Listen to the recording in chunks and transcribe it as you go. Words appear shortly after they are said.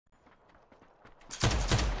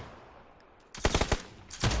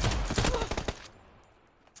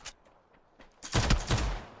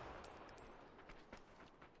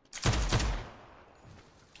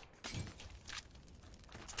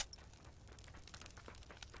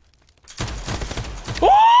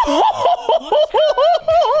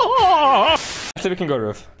Actually, we can go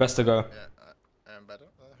roof. Best to go. Yeah, I'm better.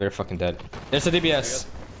 They're fucking dead. There's a DBS.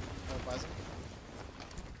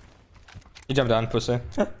 You jump down, pussy.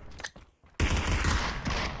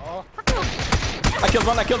 Oh. I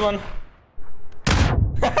killed one.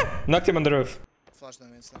 Knocked him on the roof. Flash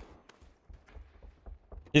them instant.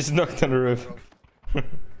 He's knocked on the roof.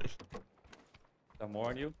 There more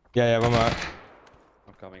on you? Yeah, one more.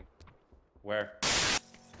 I'm coming. Where?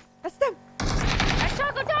 That's them. That's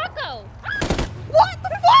Choco Taco! What the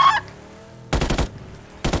fuck?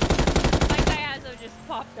 My Gyazo just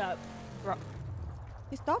popped up. Bro.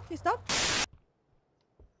 He stopped.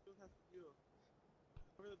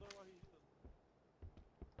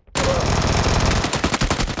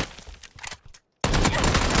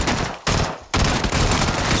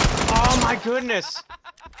 Oh my goodness!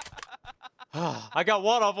 I got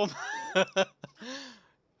one of them.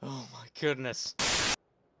 Oh my goodness.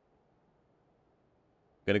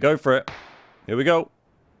 Gonna go for it. Here we go.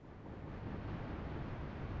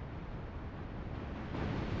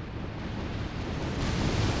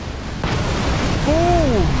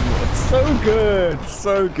 Boom! So good.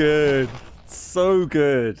 So good. So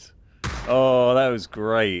good. Oh, that was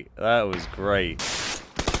great. That was great.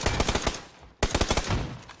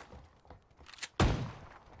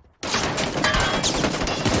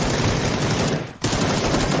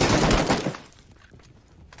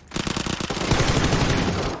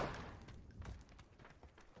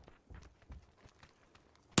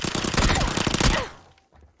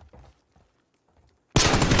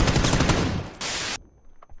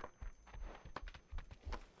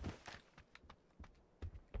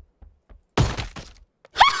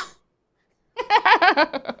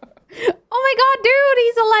 Oh my god, dude,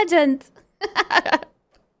 he's a legend.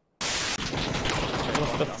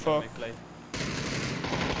 What the fuck?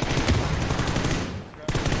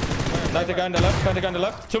 Light the guy on the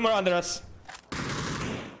left, Two more under us.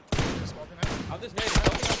 I'm just nading.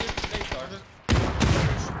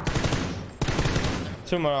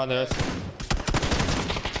 Two more under us.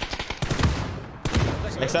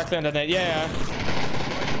 Exactly on the net. Yeah.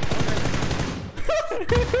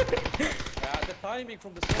 The timing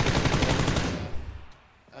from the smoke.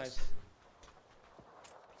 Nice.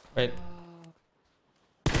 Wait.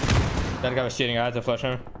 That guy was cheating. I had to flush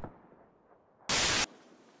him.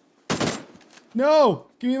 No!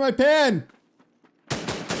 Give me my pen!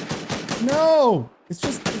 No! It's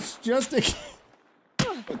just a...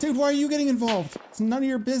 Dude, why are you getting involved? It's none of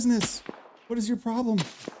your business. What is your problem?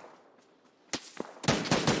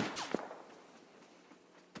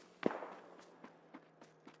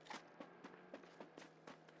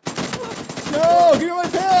 No! Give me my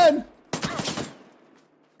pen!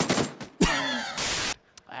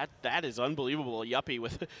 That is unbelievable. Yuppie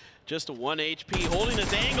with just 1 HP, holding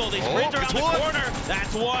his angle. They sprint around the corner.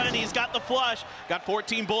 That's one. He's got the flush. Got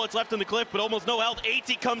 14 bullets left in the clip, but almost no health.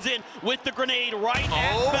 80 comes in with the grenade right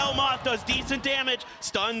at Belmont. Does decent damage.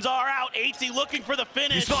 Stuns are out. 80 looking for the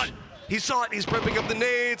finish. He saw it. He's prepping up the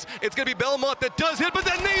nades. It's going to be Belmont that does hit, but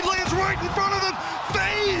that nade lands right in front of them.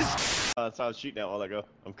 FaZe! That's how I was shooting out while I go.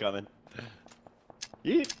 I'm coming.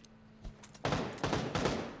 Yeet.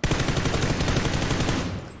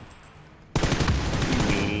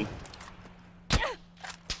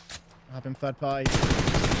 I have him third party.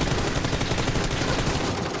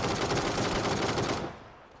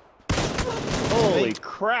 Holy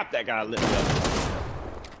crap, that guy lit me up.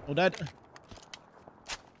 All dead.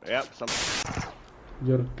 Yep,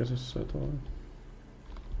 Jyrkkäsessä toi.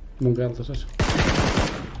 Mun keltaisessa.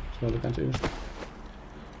 Se oli kans yksi.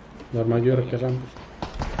 Varmaan jyrkkäs ampus.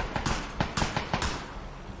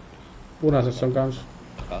 Punaisessa on kans.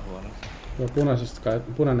 Joo, punaisesta kai,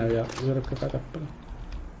 punainen ja jyrkkä kai tappelu.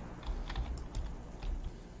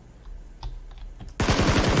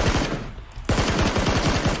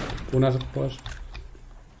 Punaiset pois.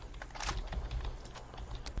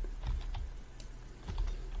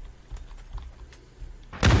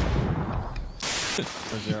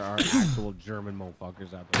 Because there are actual German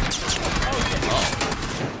motherfuckers out there.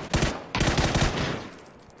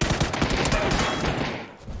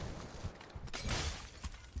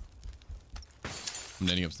 I'm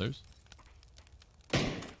netting upstairs. Dead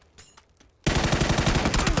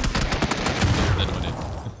one in.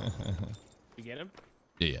 You get him?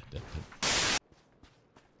 Yeah, dead.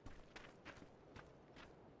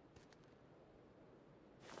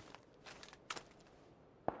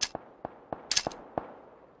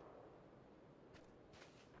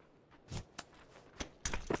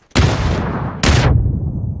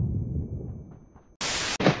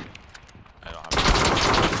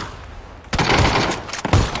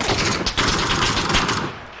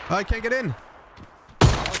 I can't get in.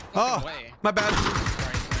 Oh, my bad.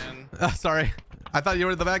 Sorry. I thought you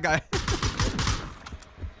were the bad guy.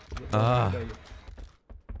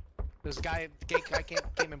 There's a guy, gate guy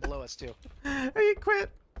came in below us too. He quit.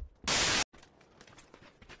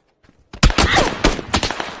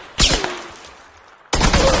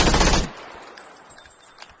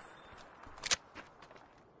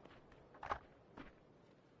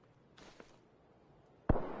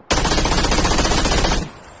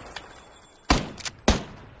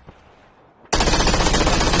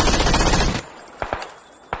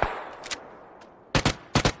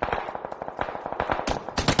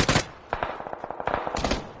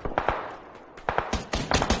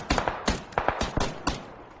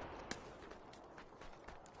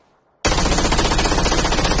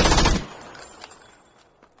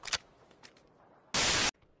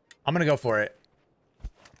 I'm gonna go for it.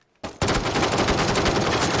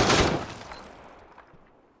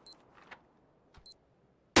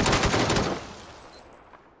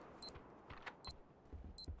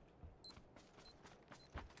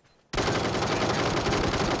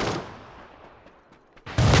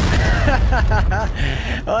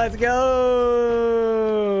 Let's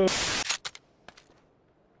go.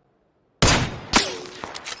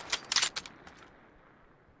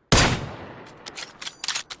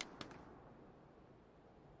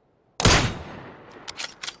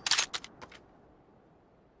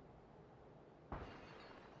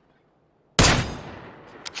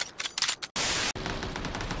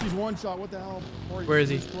 He's one shot. What the hell? Where is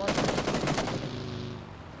he?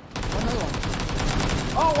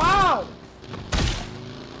 Oh wow!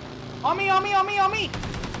 On me, on me, on me, on me!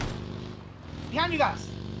 Behind you guys.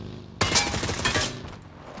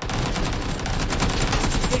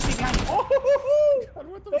 Behind you. Oh! God,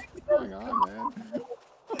 what the fuck is going on, man?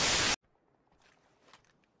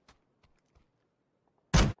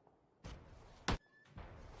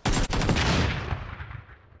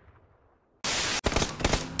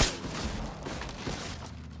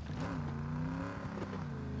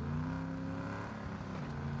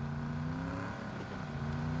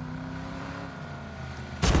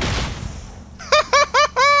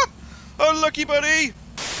 Unlucky, buddy.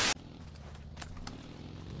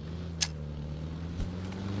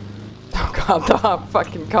 Oh god, the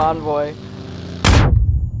fucking convoy.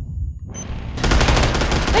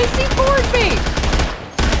 They C4'd me!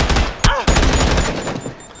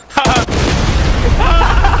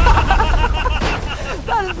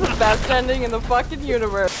 That is the best ending in the fucking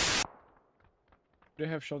universe. Do they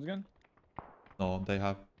have shotgun? No, they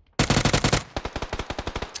have.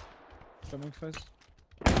 Coming fast.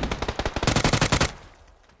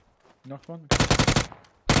 Knock one.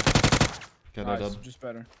 Get Nice, it up. just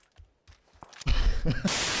better.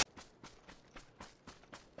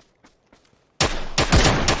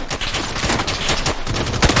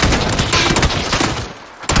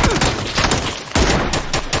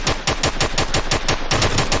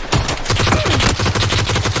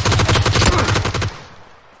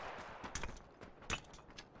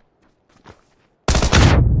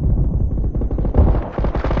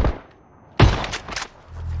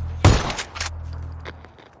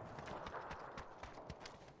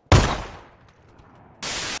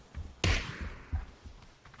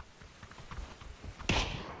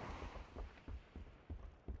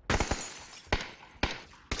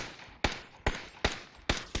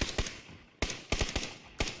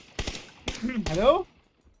 Hello?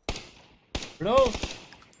 Bro?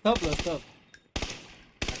 Stop, bro, stop.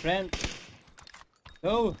 My friend.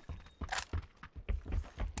 No.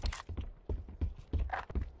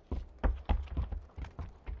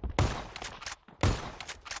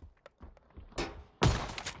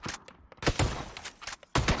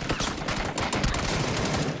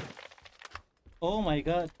 Oh my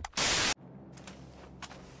god.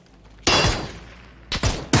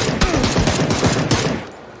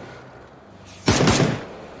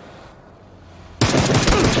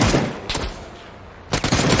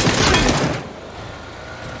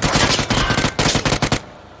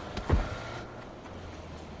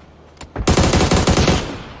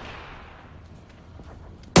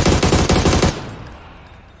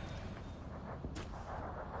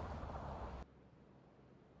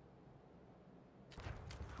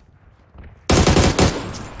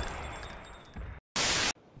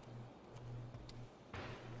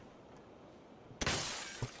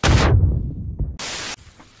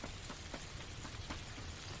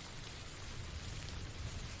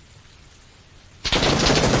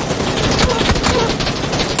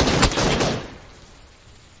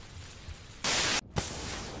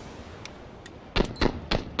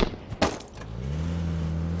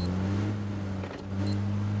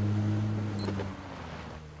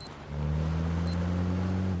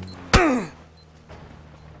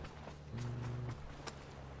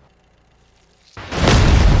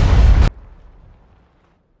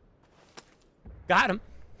 Got him.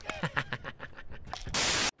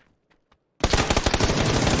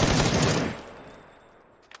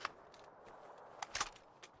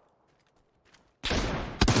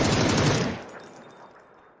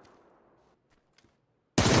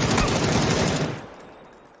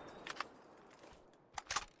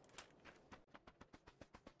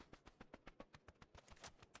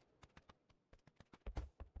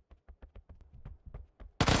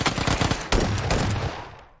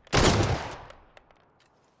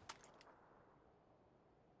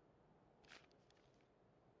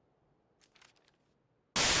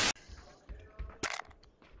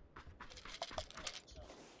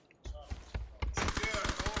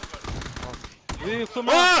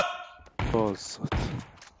 Oh, so...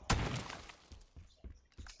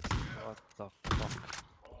 What the fuck?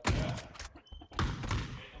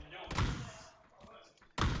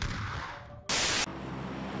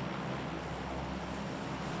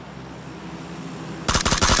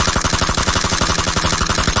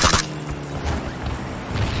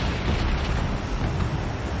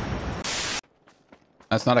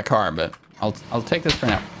 That's not a car, but I'll take this for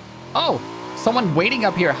now. Oh, someone waiting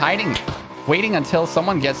up here, hiding, waiting until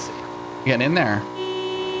someone get in there.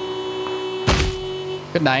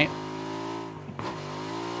 Good night.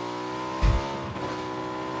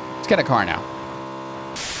 Let's get a car now.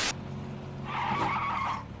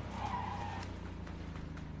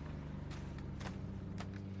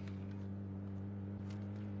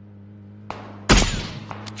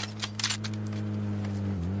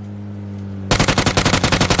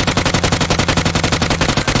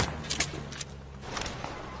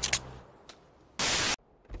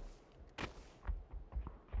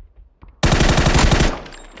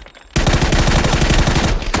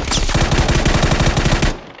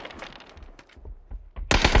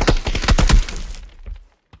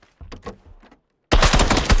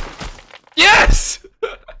 Yes!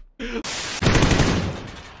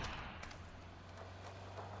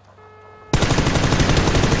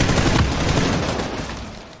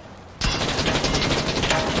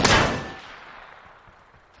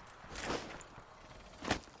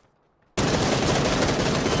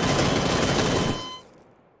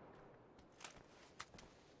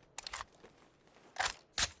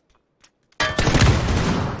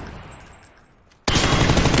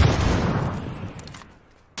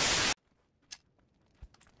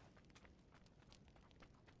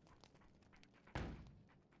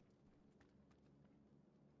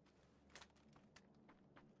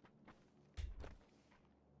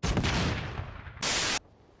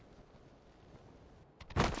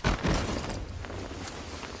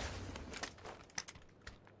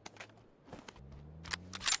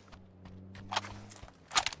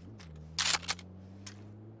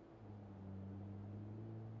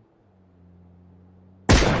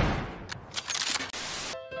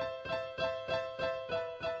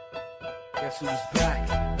 Guess who's back?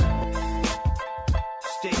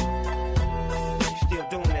 Still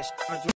doing that shit.